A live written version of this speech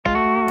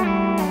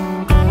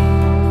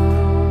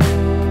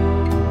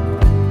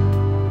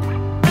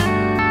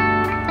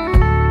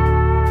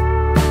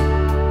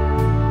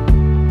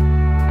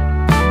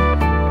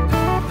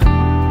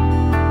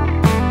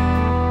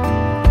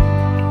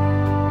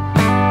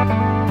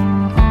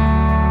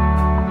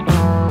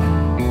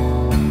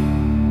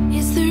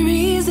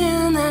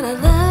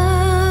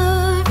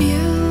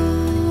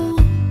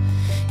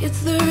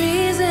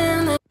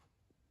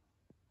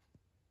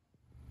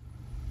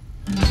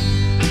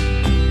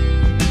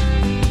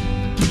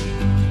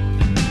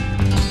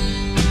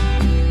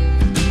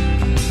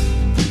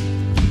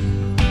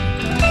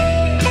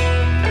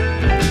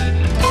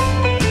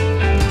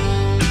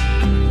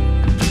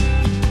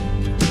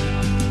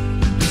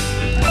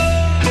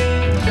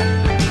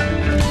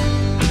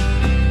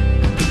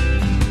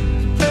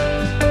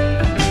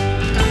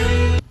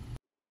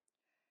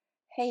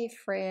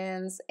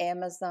friends,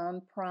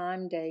 Amazon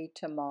Prime Day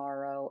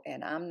tomorrow,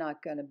 and I'm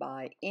not going to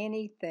buy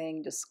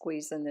anything to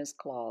squeeze in this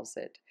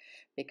closet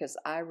because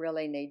I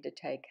really need to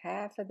take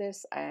half of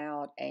this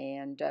out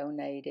and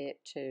donate it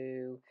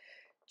to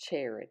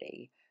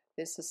charity.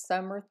 This is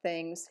summer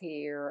things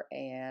here,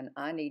 and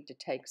I need to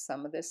take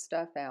some of this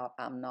stuff out.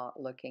 I'm not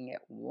looking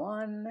at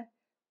one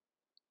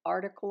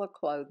article of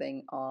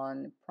clothing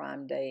on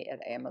Prime Day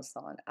at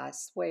Amazon. I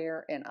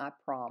swear and I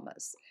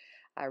promise.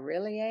 I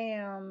really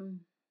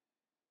am.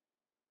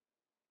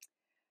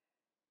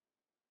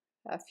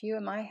 A few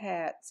of my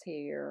hats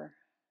here.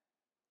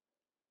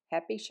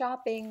 Happy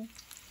shopping!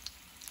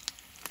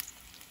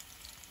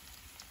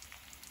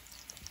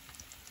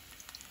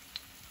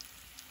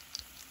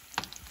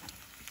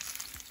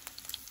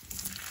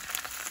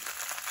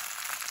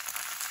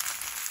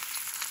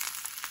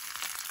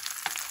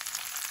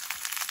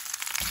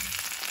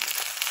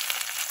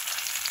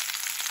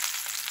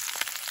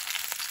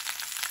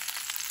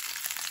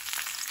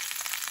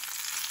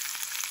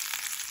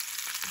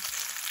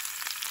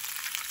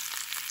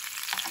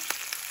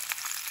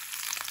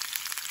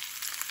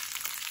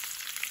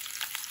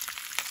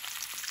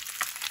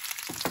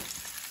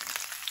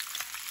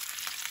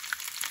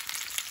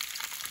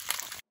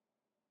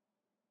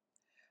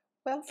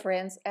 Well,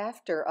 friends,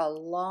 after a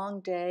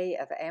long day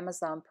of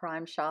Amazon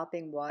Prime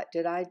shopping, what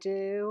did I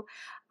do?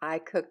 I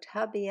cooked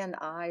hubby and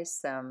I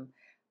some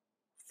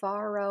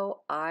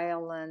Faroe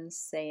Island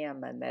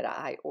salmon that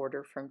I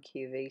order from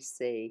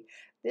QVC.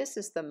 This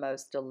is the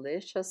most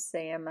delicious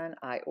salmon.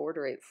 I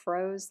order it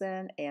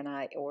frozen and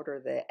I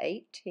order the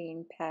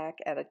 18 pack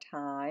at a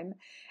time,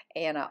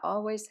 and I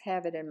always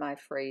have it in my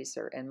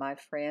freezer. And my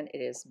friend, it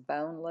is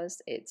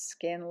boneless, it's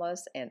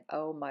skinless, and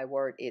oh my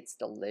word, it's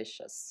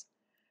delicious.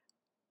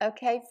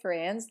 Okay,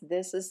 friends,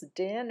 this is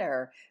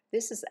dinner.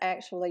 This is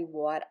actually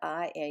what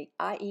I ate.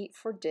 I eat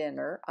for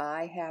dinner.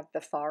 I have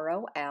the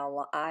Faroe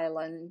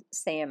Island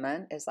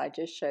salmon, as I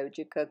just showed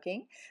you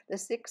cooking, the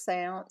 6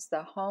 ounce,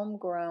 the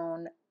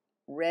homegrown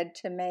red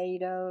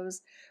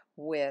tomatoes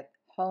with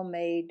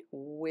homemade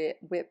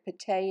whipped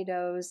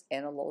potatoes,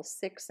 and a little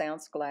 6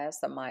 ounce glass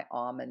of my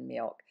almond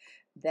milk.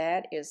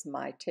 That is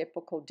my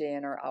typical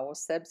dinner. I will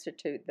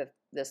substitute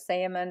the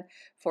salmon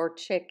for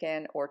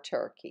chicken or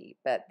turkey,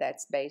 but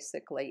that's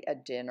basically a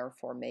dinner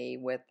for me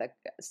with a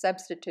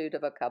substitute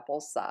of a couple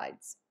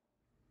sides.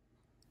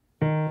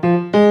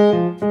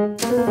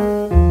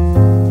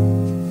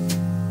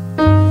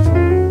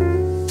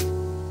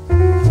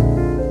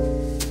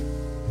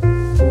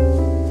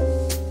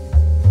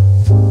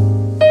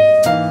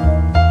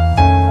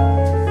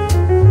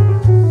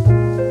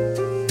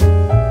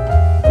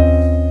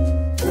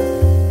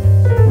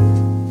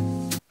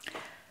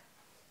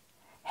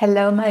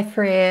 Hello my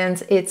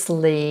friends, it's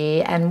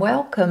Lee and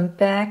welcome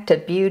back to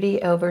Beauty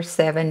Over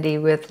 70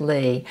 with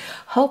Lee.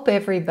 Hope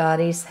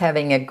everybody's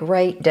having a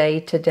great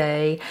day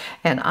today,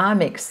 and I'm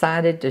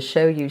excited to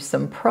show you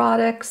some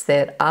products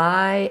that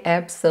I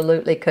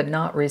absolutely could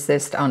not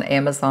resist on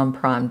Amazon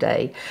Prime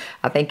Day.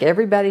 I think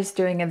everybody's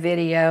doing a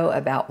video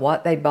about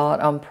what they bought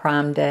on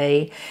Prime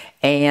Day,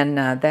 and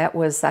that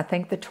was I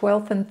think the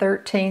 12th and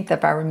 13th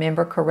if I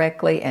remember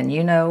correctly, and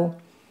you know,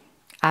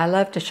 I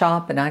love to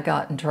shop and I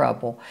got in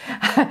trouble.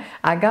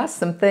 I got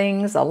some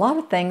things, a lot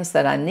of things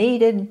that I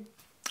needed.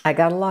 I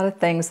got a lot of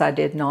things I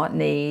did not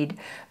need,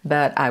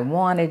 but I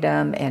wanted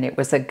them, and it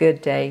was a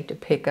good day to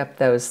pick up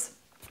those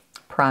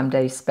Prime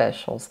Day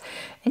specials.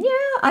 And yeah,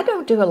 I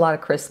don't do a lot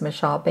of Christmas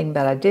shopping,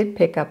 but I did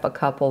pick up a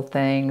couple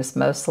things.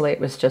 Mostly it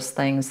was just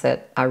things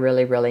that I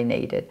really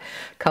needed.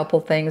 A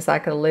couple things I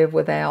could live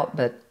without,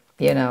 but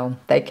you know,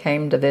 they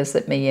came to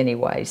visit me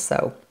anyway,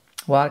 so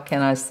what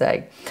can I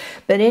say?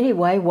 But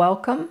anyway,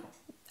 welcome.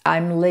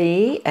 I'm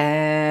Lee,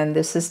 and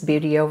this is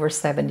Beauty Over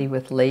 70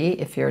 with Lee.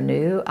 If you're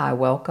new, I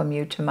welcome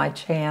you to my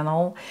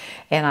channel,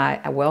 and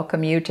I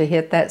welcome you to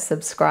hit that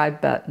subscribe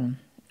button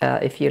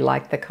if you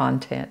like the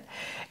content.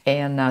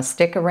 And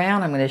stick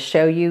around. I'm going to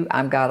show you,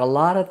 I've got a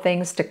lot of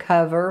things to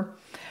cover.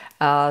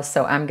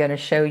 So I'm going to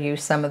show you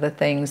some of the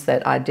things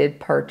that I did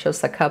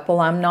purchase. A couple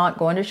I'm not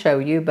going to show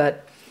you,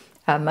 but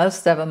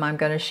most of them I'm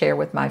going to share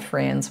with my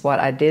friends what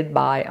I did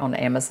buy on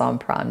Amazon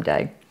Prime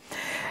Day.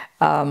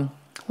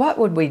 What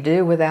would we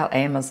do without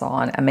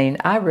Amazon? I mean,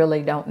 I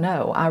really don't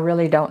know. I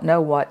really don't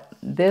know what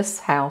this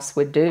house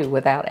would do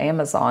without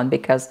Amazon,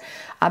 because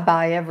I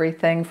buy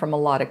everything from a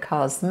lot of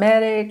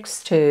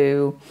cosmetics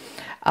to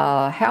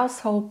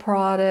household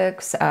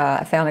products.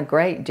 I found a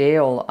great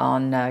deal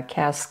on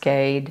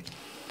Cascade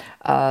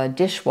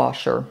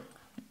dishwasher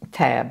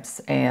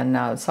tabs,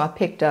 and so I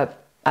picked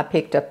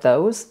up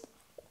those.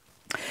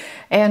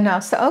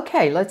 And so,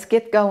 okay, let's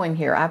get going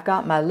here. I've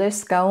got my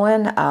list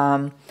going.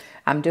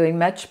 I'm doing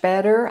much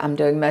better. I'm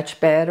doing much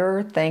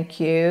better. Thank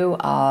you.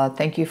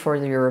 Thank you for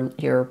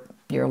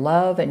your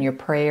love and your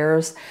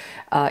prayers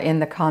in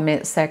the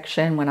comment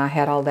section when I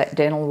had all that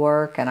dental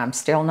work, and I'm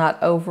still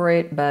not over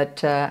it,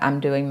 but I'm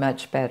doing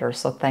much better.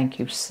 So thank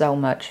you so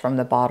much from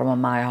the bottom of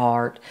my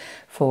heart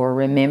for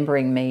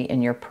remembering me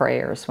in your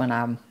prayers when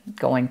I'm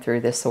going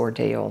through this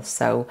ordeal.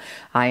 So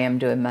I am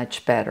doing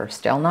much better.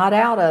 Still not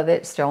out of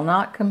it, still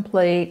not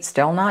complete,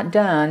 still not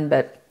done,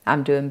 but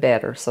I'm doing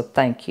better. So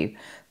thank you,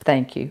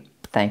 thank you,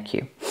 thank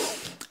you.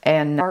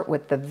 And start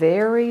with the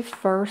very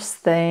first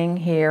thing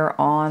here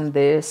on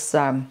this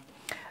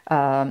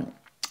my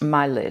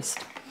list.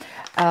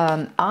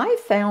 I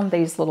found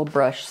these little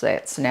brush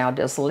sets. Now,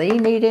 does Lee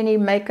need any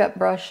makeup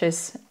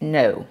brushes?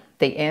 No.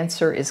 The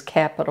answer is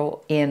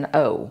capital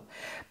N-O.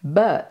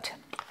 But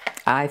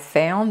I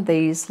found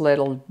these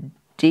little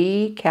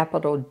D,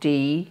 capital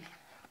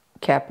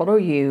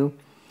U,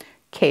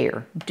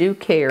 Care, Do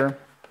Care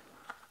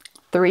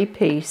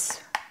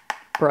 3-piece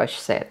brush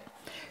set.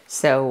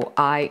 So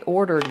I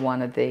ordered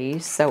one of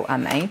these, so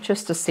I'm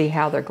anxious to see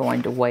how they're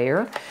going to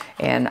wear.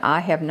 And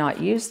I have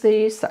not used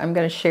these, so I'm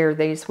going to share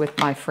these with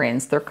my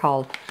friends. They're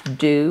called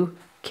Do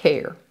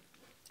Care.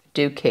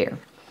 Do Care.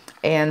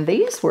 And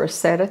these were a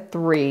set of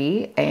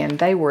 3, and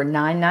they were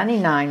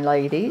 $9.99,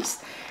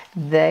 ladies.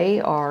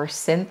 They are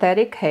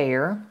synthetic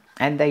hair,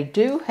 and they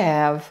do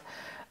have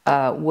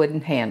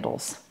wooden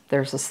handles.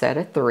 There's a set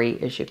of 3,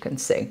 as you can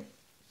see.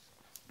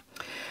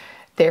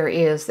 There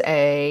is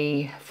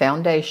a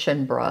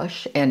foundation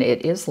brush, and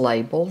it is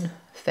labeled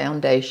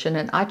foundation,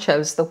 and I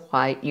chose the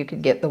white. You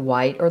could get the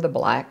white or the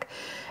black.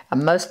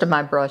 Most of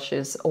my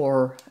brushes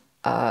are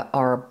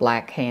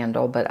black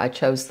handle, but I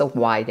chose the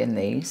white in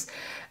these.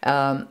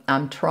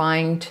 I'm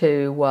trying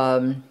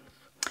to,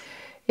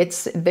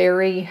 it's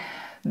very,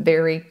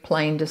 very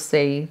plain to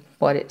see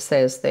what it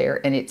says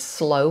there, and it's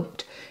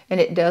sloped, and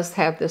it does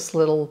have this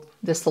little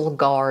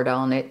guard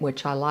on it,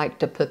 which I like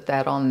to put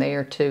that on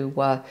there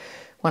to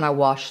when I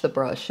wash the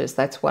brushes.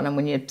 That's what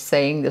when you're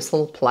saying this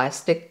little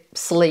plastic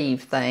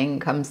sleeve thing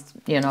comes,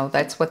 you know,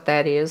 that's what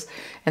that is.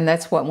 And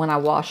that's what, when I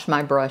wash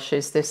my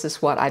brushes, this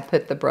is what I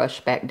put the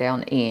brush back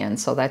down in.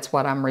 So that's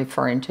what I'm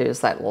referring to, is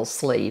that little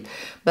sleeve.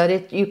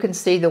 But you can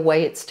see the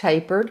way it's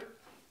tapered.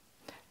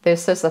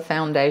 This is a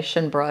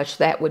foundation brush.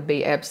 That would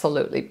be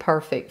absolutely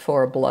perfect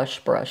for a blush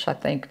brush, I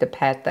think, to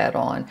pat that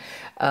on.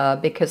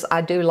 Because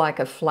I do like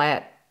a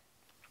flat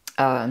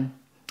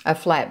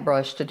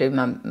brush to do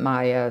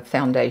my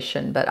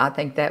foundation, but I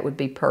think that would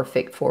be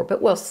perfect for,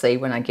 but we'll see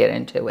when I get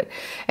into it.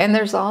 And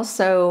there's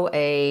also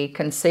a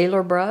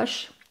concealer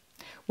brush,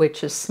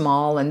 which is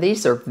small, and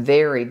these are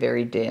very,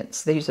 very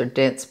dense. These are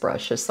dense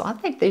brushes, so I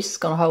think this is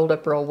going to hold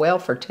up real well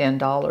for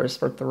 $10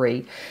 for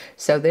 3.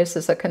 So this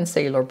is a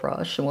concealer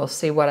brush, and we'll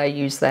see what I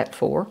use that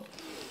for.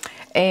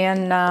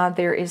 And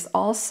there is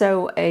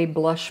also a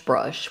blush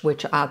brush,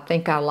 which I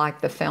think I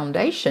like the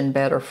foundation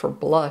better for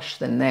blush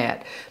than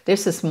that.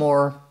 This is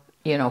more,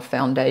 you know,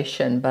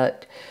 foundation,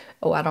 but,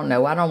 oh, I don't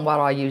know. I don't know what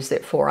I'll use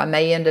it for. I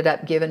may end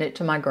up giving it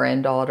to my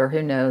granddaughter,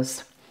 who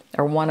knows,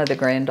 or one of the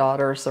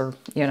granddaughters, or,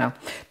 you know.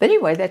 But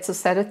anyway, that's a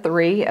set of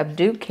 3 of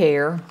Do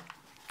Care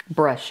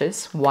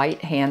brushes,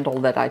 white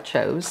handle, that I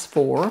chose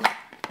for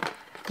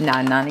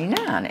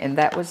 $9.99, and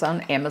that was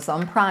on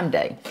Amazon Prime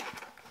Day.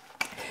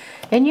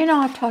 And you know,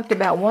 I've talked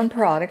about one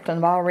product, and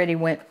I've already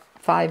went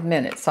 5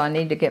 minutes, so I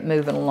need to get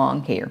moving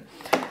along here.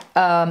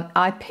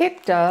 I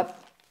picked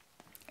up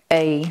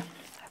a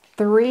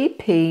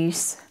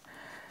 3-piece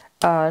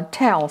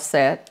towel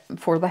set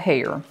for the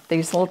hair.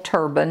 These little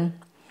turban,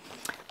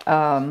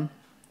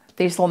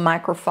 these little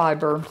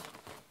microfiber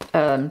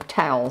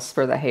towels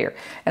for the hair.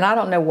 And I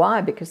don't know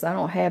why, because I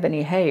don't have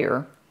any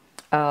hair.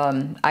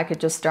 I could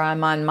just dry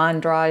mine.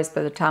 Mine dries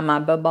by the time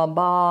I'm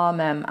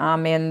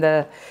in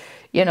the,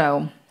 you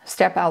know,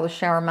 step out of the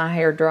shower, my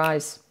hair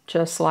dries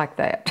just like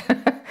that.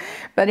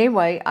 But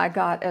anyway, I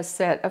got a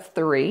set of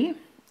 3,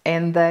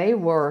 and they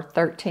were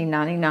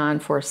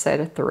 $13.99 for a set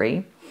of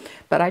 3.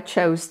 But I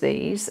chose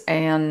these,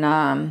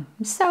 and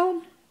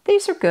so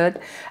these are good.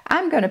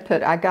 I'm going to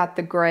put, I got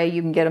the gray.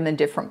 You can get them in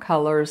different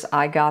colors.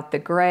 I got the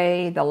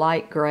gray, the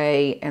light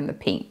gray, and the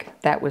pink.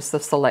 That was the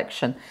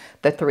selection,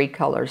 the 3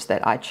 colors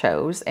that I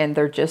chose. And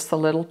they're just a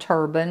little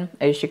turban,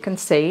 as you can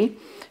see.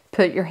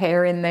 Put your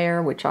hair in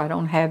there, which I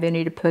don't have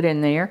any to put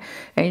in there,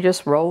 and you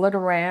just roll it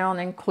around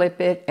and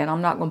clip it. And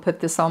I'm not going to put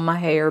this on my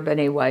hair, but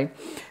anyway,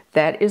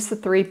 that is the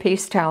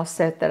 3-piece towel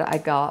set that I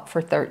got for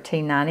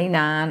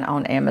 $13.99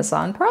 on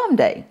Amazon Prime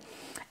Day.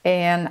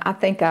 And I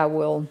think I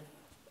will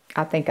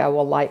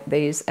like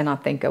these, and I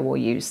think I will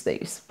use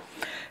these.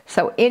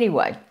 So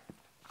anyway,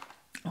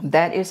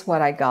 that is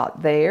what I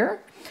got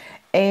there.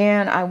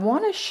 And I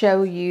want to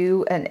show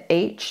you an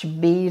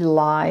HB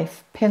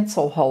Life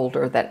pencil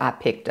holder that I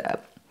picked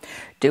up.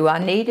 Do I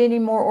need any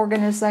more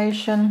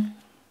organization?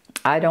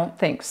 I don't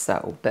think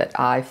so, but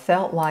I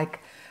felt like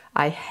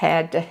I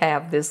had to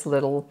have this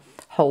little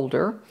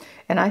holder.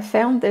 And I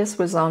found this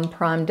was on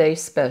Prime Day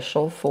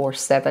special for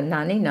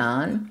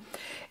 $7.99.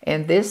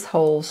 And this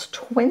holds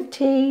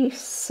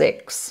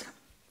 26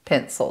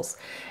 pencils.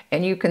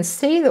 And you can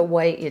see the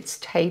way it's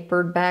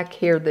tapered back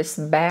here. This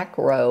back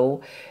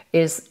row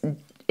is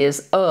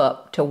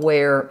up to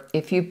where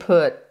if you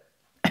put,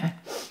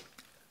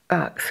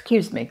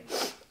 excuse me,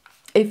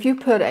 if you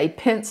put a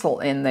pencil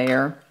in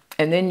there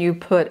and then you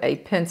put a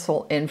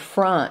pencil in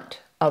front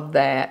of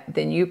that,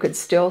 then you could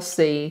still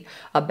see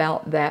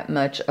about that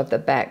much of the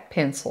back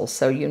pencil,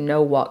 so you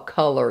know what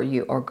color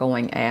you are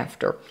going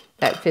after.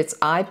 That fits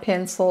eye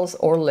pencils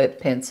or lip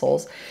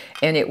pencils,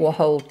 and it will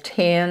hold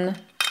 10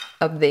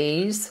 of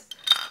these,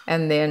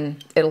 and then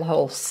it'll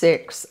hold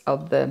 6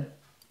 of the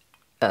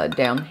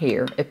down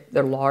here if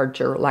they're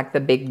larger, like the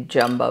big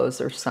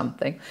jumbos or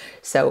something.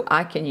 So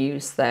I can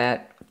use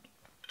that.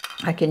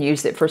 I can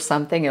use it for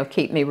something. It'll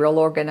keep me real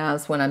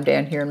organized when I'm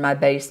down here in my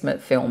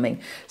basement filming.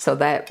 So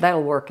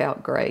that'll work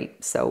out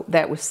great. So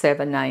that was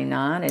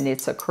 $7.99, and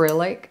it's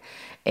acrylic.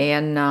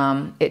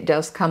 And it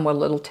does come with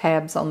little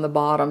tabs on the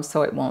bottom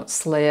so it won't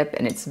slip,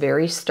 and it's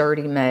very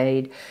sturdy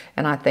made.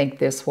 And I think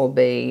this will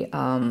be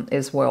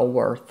is well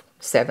worth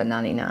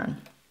 $7.99.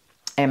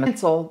 And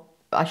pencil,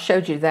 I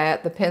showed you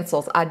that, the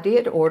pencils. I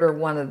did order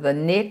one of the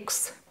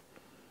NYX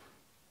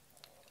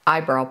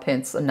eyebrow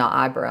pencil, not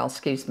eyebrow,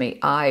 excuse me,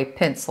 eye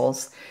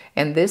pencils.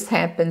 And this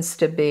happens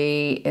to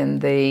be in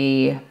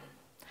the,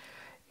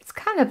 it's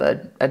kind of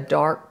a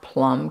dark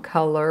plum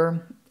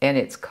color, and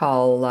it's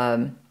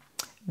called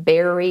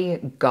Berry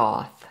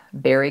Goth.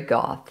 Berry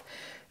Goth.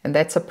 And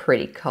that's a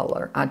pretty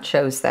color. I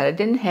chose that. I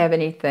didn't have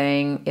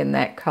anything in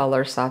that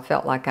color, so I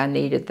felt like I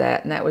needed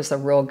that. And that was a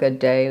real good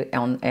day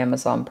on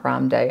Amazon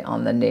Prime Day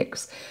on the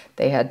NYX.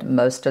 They had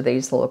most of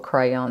these little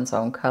crayons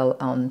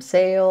on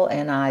sale,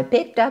 and I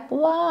picked up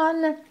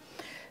one.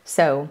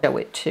 So I'll show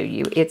it to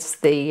you. It's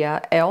the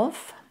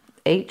e.l.f.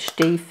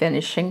 HD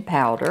Finishing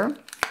Powder,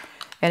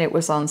 and it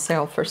was on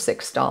sale for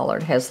 $6.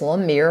 It has a little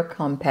mirror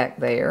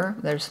compact there.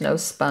 There's no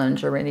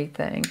sponge or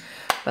anything,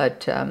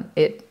 but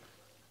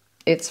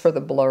it's for the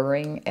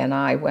blurring, and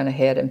I went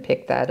ahead and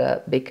picked that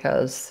up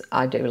because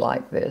I do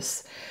like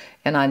this,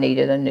 and I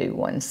needed a new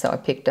one, so I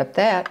picked up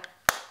that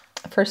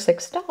for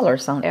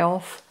 $6 on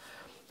e.l.f.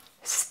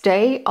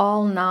 Stay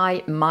All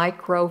Night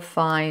Micro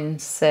Fine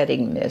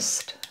Setting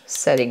Mist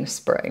Setting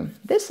Spray.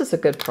 This is a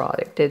good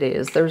product. It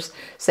is. There's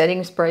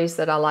setting sprays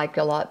that I like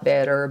a lot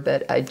better,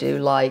 but I do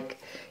like,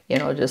 you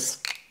know,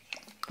 just,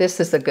 this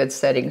is a good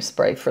setting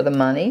spray for the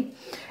money.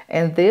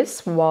 And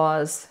this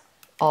was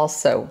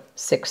also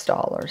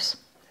 $6.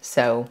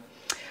 So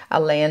I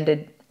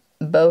landed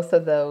both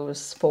of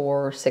those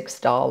for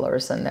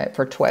 $6, and that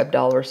for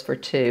 $12 for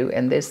 2.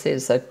 And this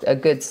is a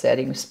good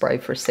setting spray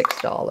for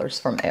 $6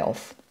 from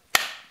e.l.f.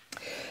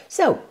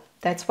 So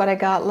that's what I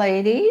got,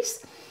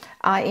 ladies.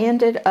 I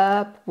ended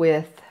up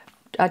with,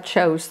 I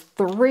chose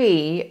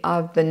 3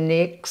 of the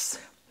NYX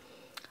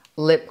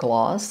lip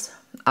gloss.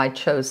 I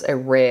chose a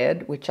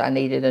red, which I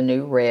needed a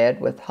new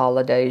red with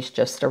holidays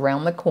just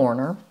around the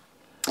corner.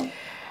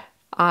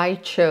 I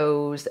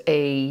chose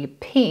a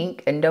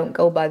pink, and don't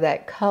go by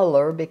that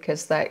color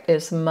because that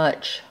is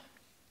much,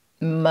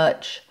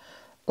 much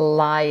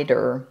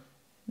lighter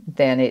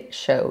than it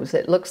shows.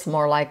 It looks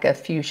more like a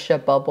fuchsia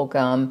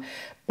bubblegum,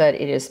 but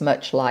it is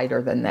much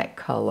lighter than that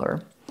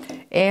color.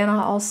 And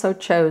I also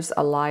chose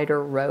a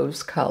lighter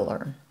rose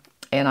color.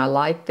 And I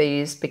like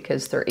these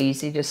because they're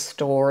easy to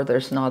store.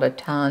 There's not a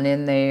ton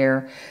in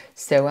there.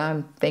 So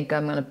I think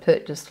I'm going to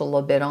put just a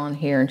little bit on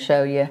here and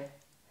show you.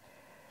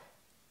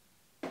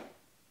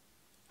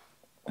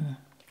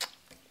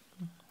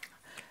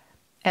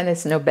 And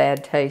it's no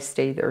bad taste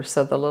either.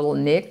 So the little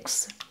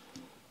NYX.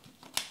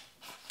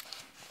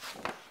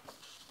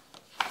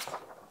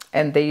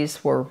 And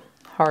these were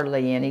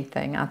hardly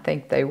anything. I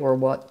think they were,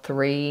 what,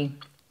 $3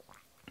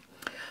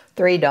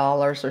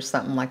 or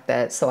something like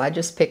that. So I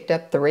just picked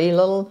up 3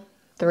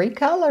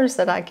 colors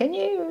that I can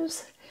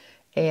use.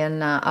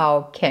 And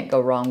I can't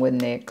go wrong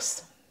with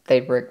NYX.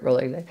 They were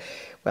really,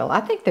 well, I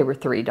think they were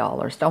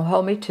 $3. Don't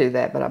hold me to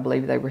that, but I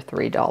believe they were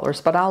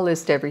 $3. But I'll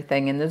list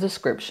everything in the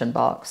description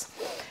box.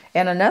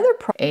 And another,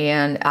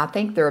 and I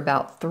think they're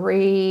about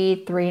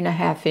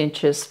 3.5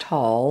 inches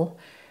tall,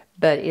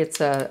 but it's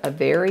a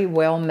very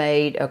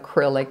well-made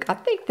acrylic. I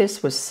think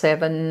this was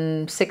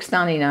 $6.99 or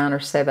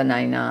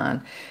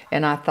 $7.99,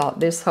 and I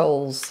thought this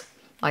holds,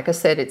 like I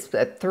said, it's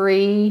at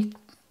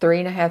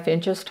 3.5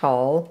 inches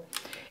tall,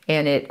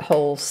 and it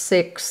holds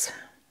 6.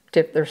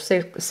 There's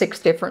six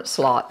different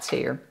slots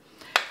here,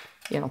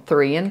 you know,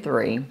 3 and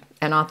 3.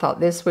 And I thought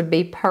this would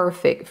be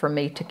perfect for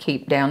me to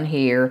keep down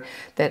here,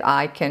 that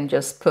I can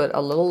just put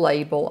a little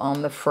label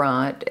on the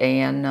front,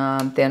 and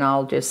then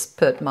I'll just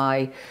put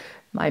my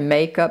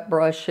makeup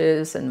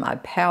brushes and my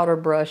powder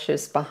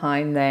brushes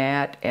behind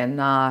that, and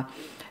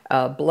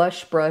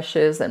blush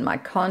brushes and my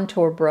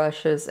contour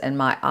brushes and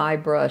my eye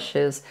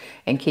brushes,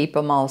 and keep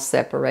them all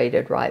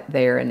separated right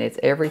there. And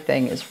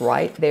everything is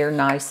right there,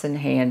 nice and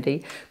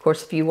handy. Of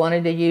course, if you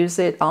wanted to use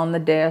it on the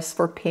desk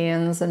for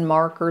pens and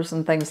markers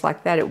and things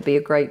like that, it would be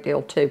a great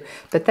deal too.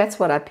 But that's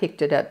what I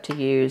picked it up to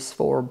use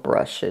for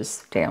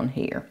brushes down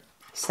here.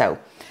 So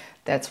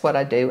that's what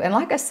I do. And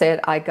like I said,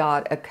 I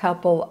got a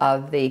couple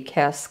of the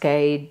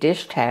Cascade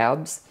dish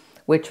tabs,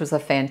 which was a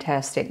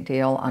fantastic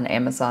deal on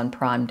Amazon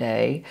Prime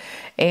Day.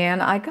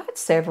 And I got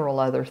several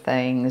other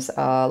things.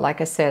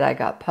 Like I said, I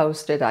got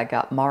Post-it, I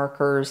got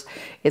markers.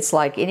 It's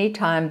like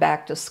anytime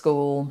back to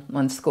school,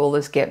 when school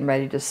is getting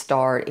ready to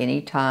start,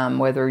 anytime,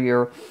 whether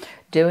you're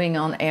doing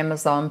on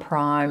Amazon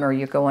Prime, or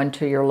you go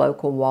into your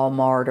local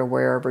Walmart or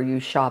wherever you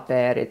shop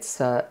at,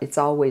 it's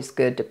always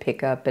good to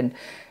pick up and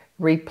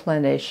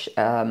replenish,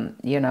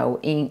 you know,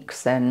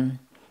 inks and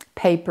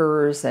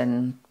papers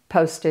and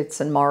Post-its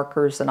and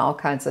markers and all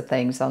kinds of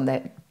things on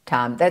that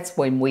time. That's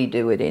when we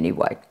do it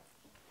anyway.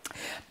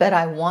 But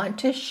I want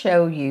to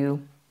show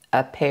you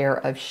a pair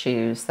of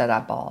shoes that I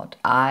bought.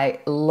 I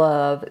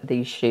love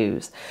these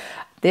shoes.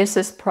 This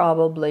is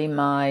probably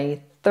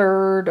my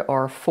third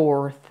or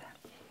fourth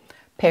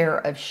pair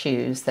of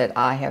shoes that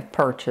I have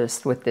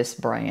purchased with this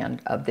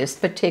brand, of this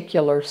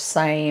particular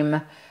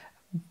same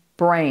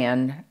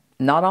brand,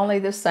 not only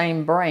the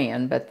same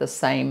brand, but the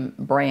same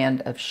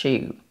brand of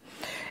shoe.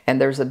 And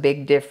there's a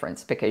big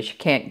difference because you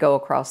can't go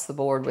across the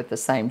board with the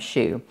same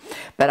shoe.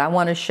 But I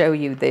want to show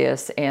you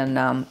this, and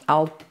I'm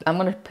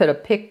going to put a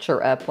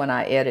picture up when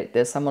I edit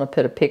this. I'm going to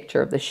put a picture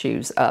of the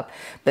shoes up.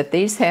 But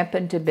these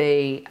happen to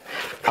be,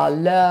 I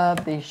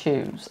love these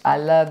shoes. I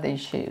love these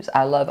shoes.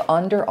 I love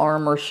Under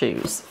Armour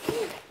shoes.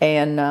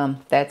 And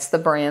that's the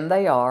brand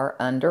they are,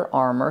 Under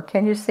Armour.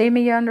 Can you see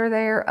me under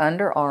there?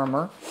 Under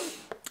Armour.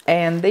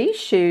 And these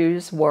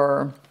shoes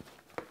were...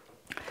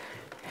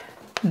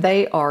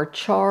 They are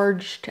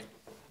Charged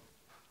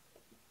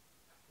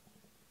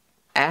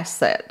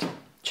Assert.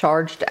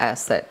 Charged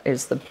Assert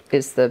is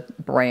the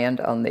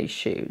brand on these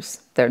shoes.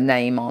 Their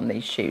name on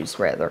these shoes,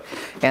 rather.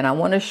 And I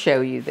want to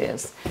show you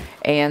this.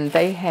 And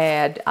they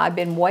had, I've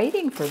been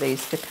waiting for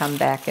these to come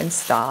back in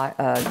style,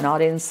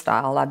 not in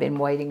style. I've been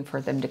waiting for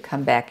them to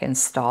come back in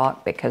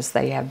stock because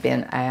they have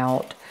been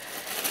out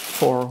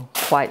for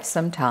quite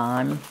some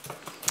time.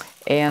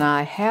 And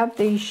I have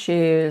these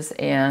shoes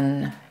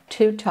in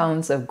two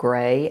tones of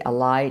gray, a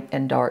light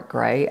and dark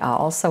gray. I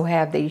also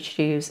have these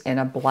shoes in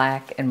a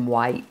black and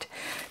white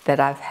that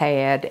I've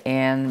had,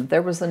 and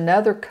there was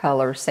another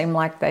color, seemed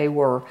like they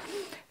were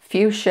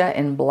fuchsia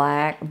and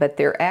black, but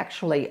they're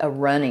actually a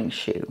running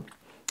shoe.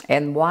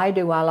 And why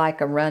do I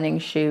like a running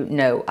shoe?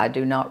 No, I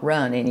do not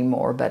run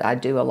anymore, but I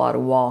do a lot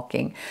of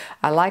walking.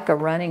 I like a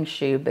running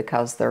shoe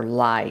because they're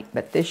light,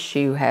 but this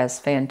shoe has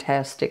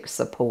fantastic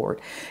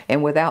support.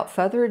 And without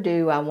further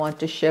ado, I want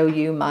to show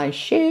you my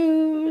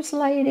shoes,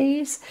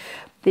 ladies.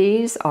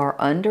 These are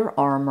Under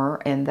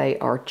Armour, and they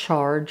are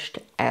Charged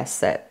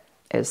Assert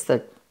is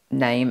the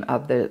name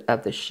of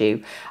the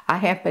shoe. I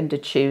happen to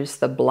choose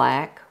the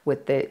black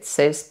with the, it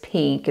says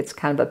pink. It's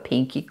kind of a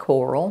pinky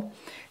coral.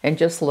 And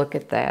just look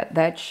at that.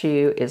 That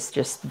shoe is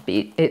just,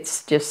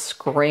 it's just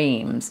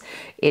screams.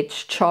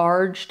 It's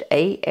Charged,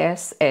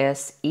 A-S-S-E-R-T.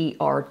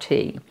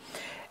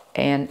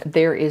 And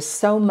there is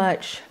so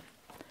much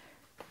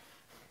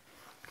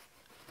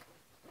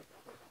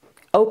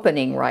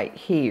opening right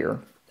here.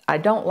 I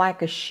don't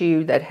like a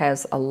shoe that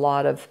has a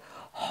lot of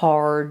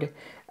hard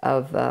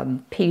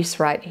piece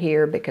right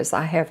here because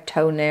I have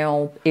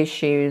toenail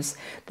issues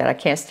that I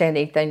can't stand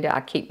anything. I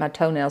keep my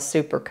toenails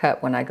super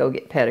cut when I go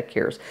get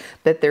pedicures.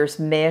 But there's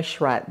mesh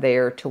right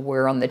there to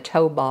where on the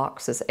toe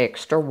box is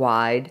extra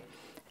wide.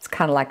 It's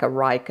kind of like a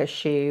Rika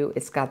shoe.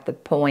 It's got the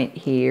point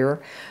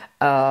here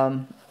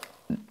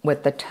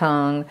with the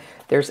tongue.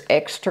 There's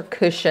extra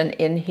cushion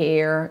in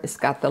here. It's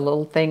got the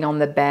little thing on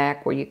the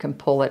back where you can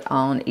pull it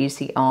on,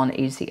 easy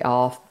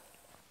off.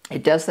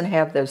 It doesn't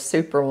have those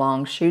super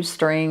long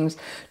shoestrings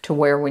to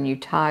where when you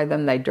tie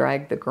them, they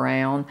drag the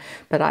ground.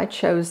 But I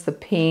chose the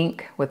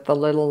pink with the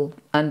little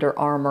Under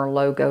Armour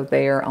logo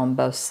there on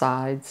both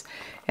sides.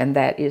 And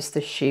that is the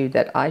shoe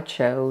that I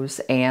chose.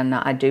 And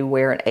I do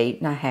wear an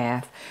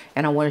 8.5.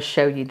 And I want to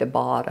show you the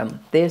bottom.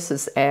 This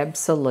is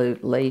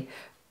absolutely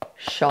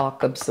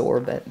shock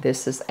absorbent.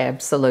 This is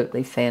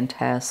absolutely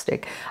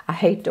fantastic. I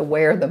hate to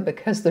wear them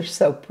because they're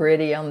so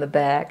pretty on the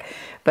back,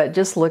 but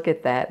just look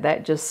at that.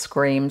 That just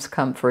screams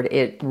comfort.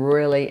 It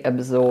really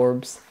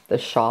absorbs the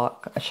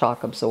shock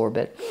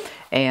absorbent.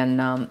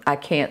 And I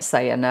can't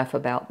say enough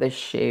about this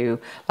shoe.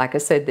 Like I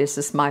said, this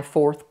is my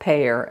fourth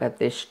pair of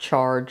this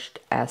Charged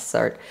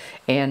Assert.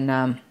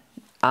 And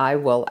I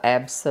will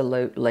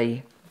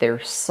absolutely,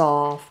 they're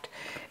soft.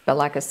 But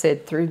like I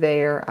said, through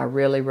there, I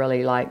really,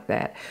 really like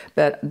that.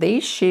 But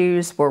these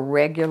shoes were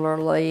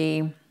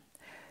regularly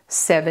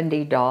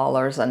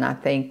 $70, and I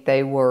think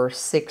they were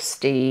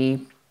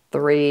 $63,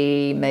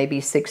 maybe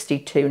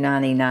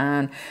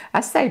 $62.99. I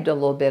saved a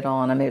little bit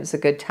on them. It was a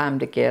good time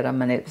to get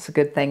them, and it was a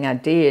good thing I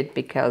did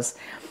because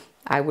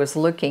I was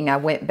looking, I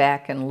went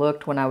back and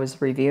looked when I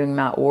was reviewing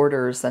my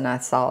orders, and I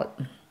saw it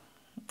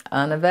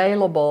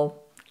unavailable.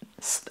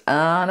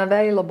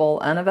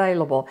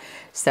 Unavailable.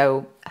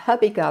 So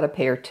hubby got a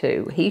pair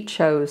too. He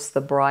chose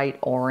the bright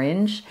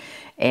orange,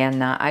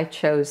 and I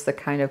chose the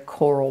kind of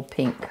coral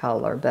pink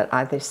color. But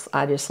I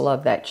just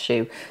love that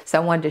shoe.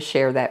 So I wanted to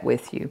share that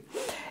with you.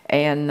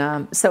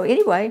 And so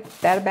anyway,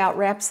 that about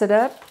wraps it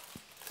up.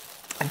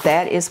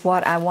 That is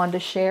what I wanted to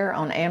share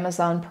on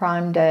Amazon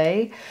Prime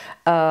Day.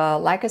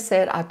 Like I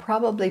said, I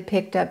probably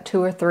picked up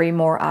 2 or 3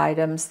 more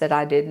items that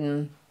I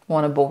didn't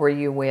want to bore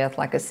you with.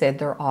 Like I said,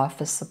 they're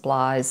office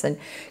supplies and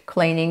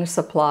cleaning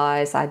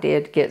supplies. I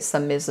did get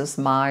some Mrs.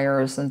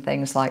 Meyer's and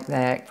things like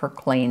that for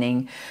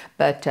cleaning,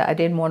 but I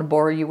didn't want to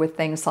bore you with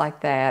things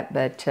like that.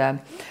 But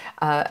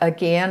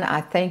again,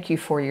 I thank you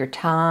for your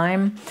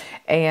time.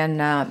 And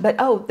but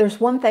oh, there's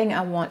one thing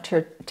I want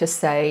to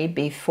say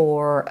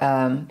before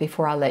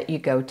before I let you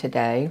go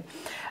today.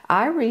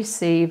 I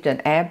received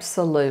an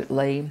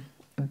absolutely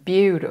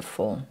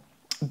beautiful,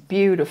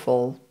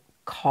 beautiful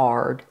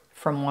card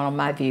from one of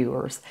my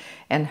viewers,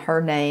 and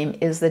her name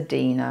is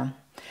Adina.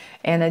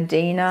 And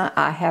Adina,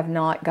 I have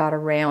not got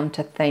around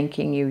to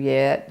thanking you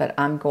yet, but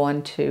I'm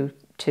going to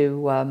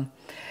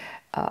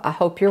I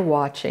hope you're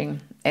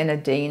watching. And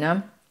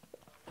Adina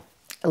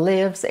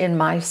lives in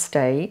my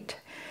state,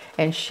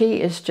 and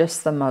she is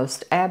just the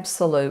most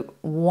absolute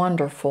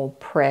wonderful,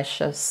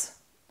 precious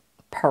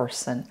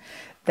person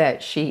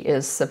that she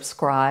is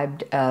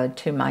subscribed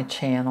to my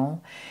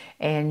channel.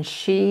 And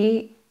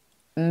she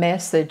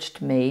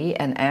messaged me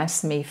and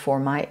asked me for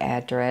my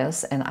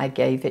address, and I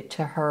gave it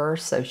to her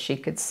so she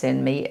could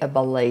send me a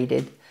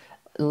belated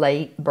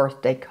late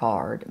birthday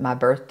card. My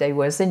birthday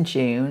was in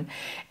June,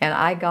 and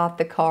I got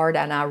the card,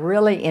 and I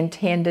really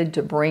intended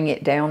to bring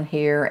it down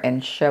here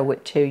and show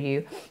it to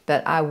you,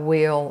 but I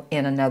will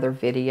in another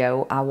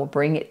video. I will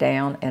bring it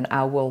down and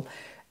I will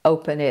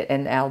open it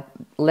and I'll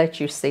let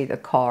you see the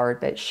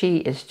card. But she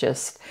is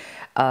just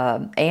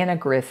Anna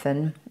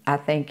Griffin, I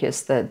think,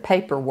 is the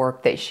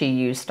paperwork that she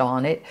used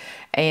on it,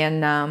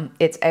 and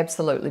it's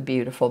absolutely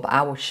beautiful. But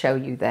I will show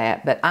you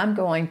that. But I'm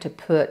going to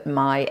put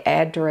my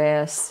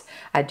address.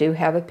 I do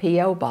have a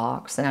P.O.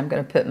 box, and I'm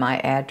going to put my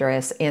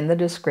address in the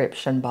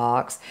description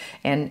box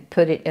and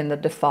put it in the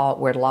default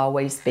where it'll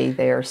always be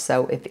there.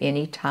 So if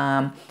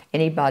anytime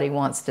anybody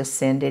wants to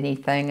send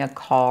anything, a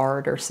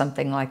card or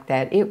something like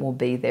that, it will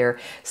be there.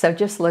 So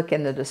just look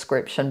in the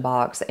description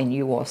box and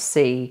you will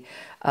see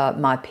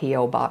my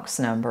P.O. box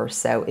number,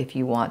 so if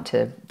you want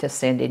to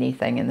send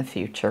anything in the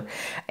future.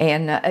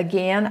 And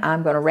again,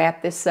 I'm going to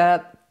wrap this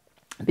up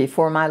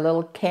before my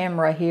little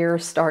camera here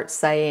starts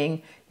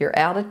saying, "You're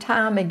out of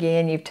time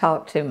again, you've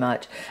talked too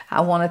much."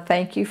 I want to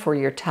thank you for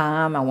your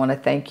time. I want to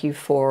thank you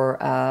for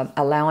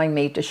allowing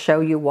me to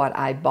show you what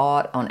I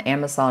bought on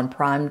Amazon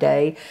Prime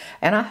Day.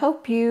 And I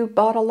hope you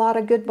bought a lot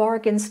of good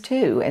bargains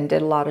too and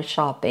did a lot of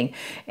shopping.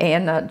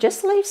 And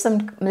just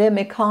let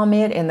me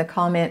comment in the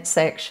comment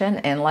section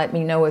and let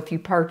me know if you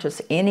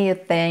purchased any of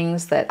the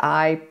things that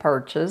I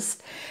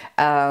purchased.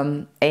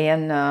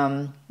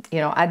 You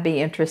know, I'd be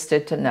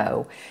interested to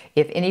know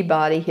if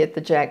anybody hit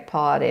the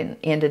jackpot and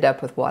ended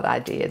up with what I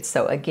did.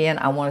 So again,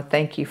 I want to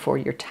thank you for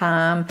your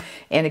time.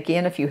 And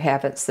again, if you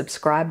haven't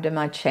subscribed to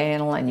my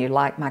channel and you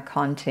like my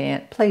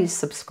content, please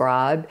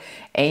subscribe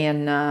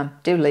and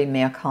do leave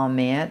me a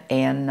comment.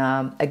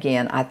 And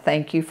again, I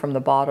thank you from the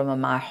bottom of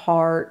my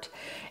heart.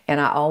 And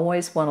I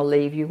always want to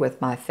leave you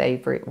with my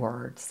favorite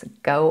words.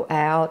 Go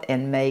out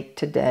and make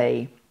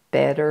today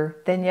better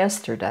than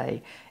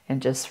yesterday.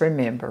 And just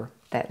remember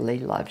that Lee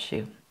loves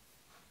you.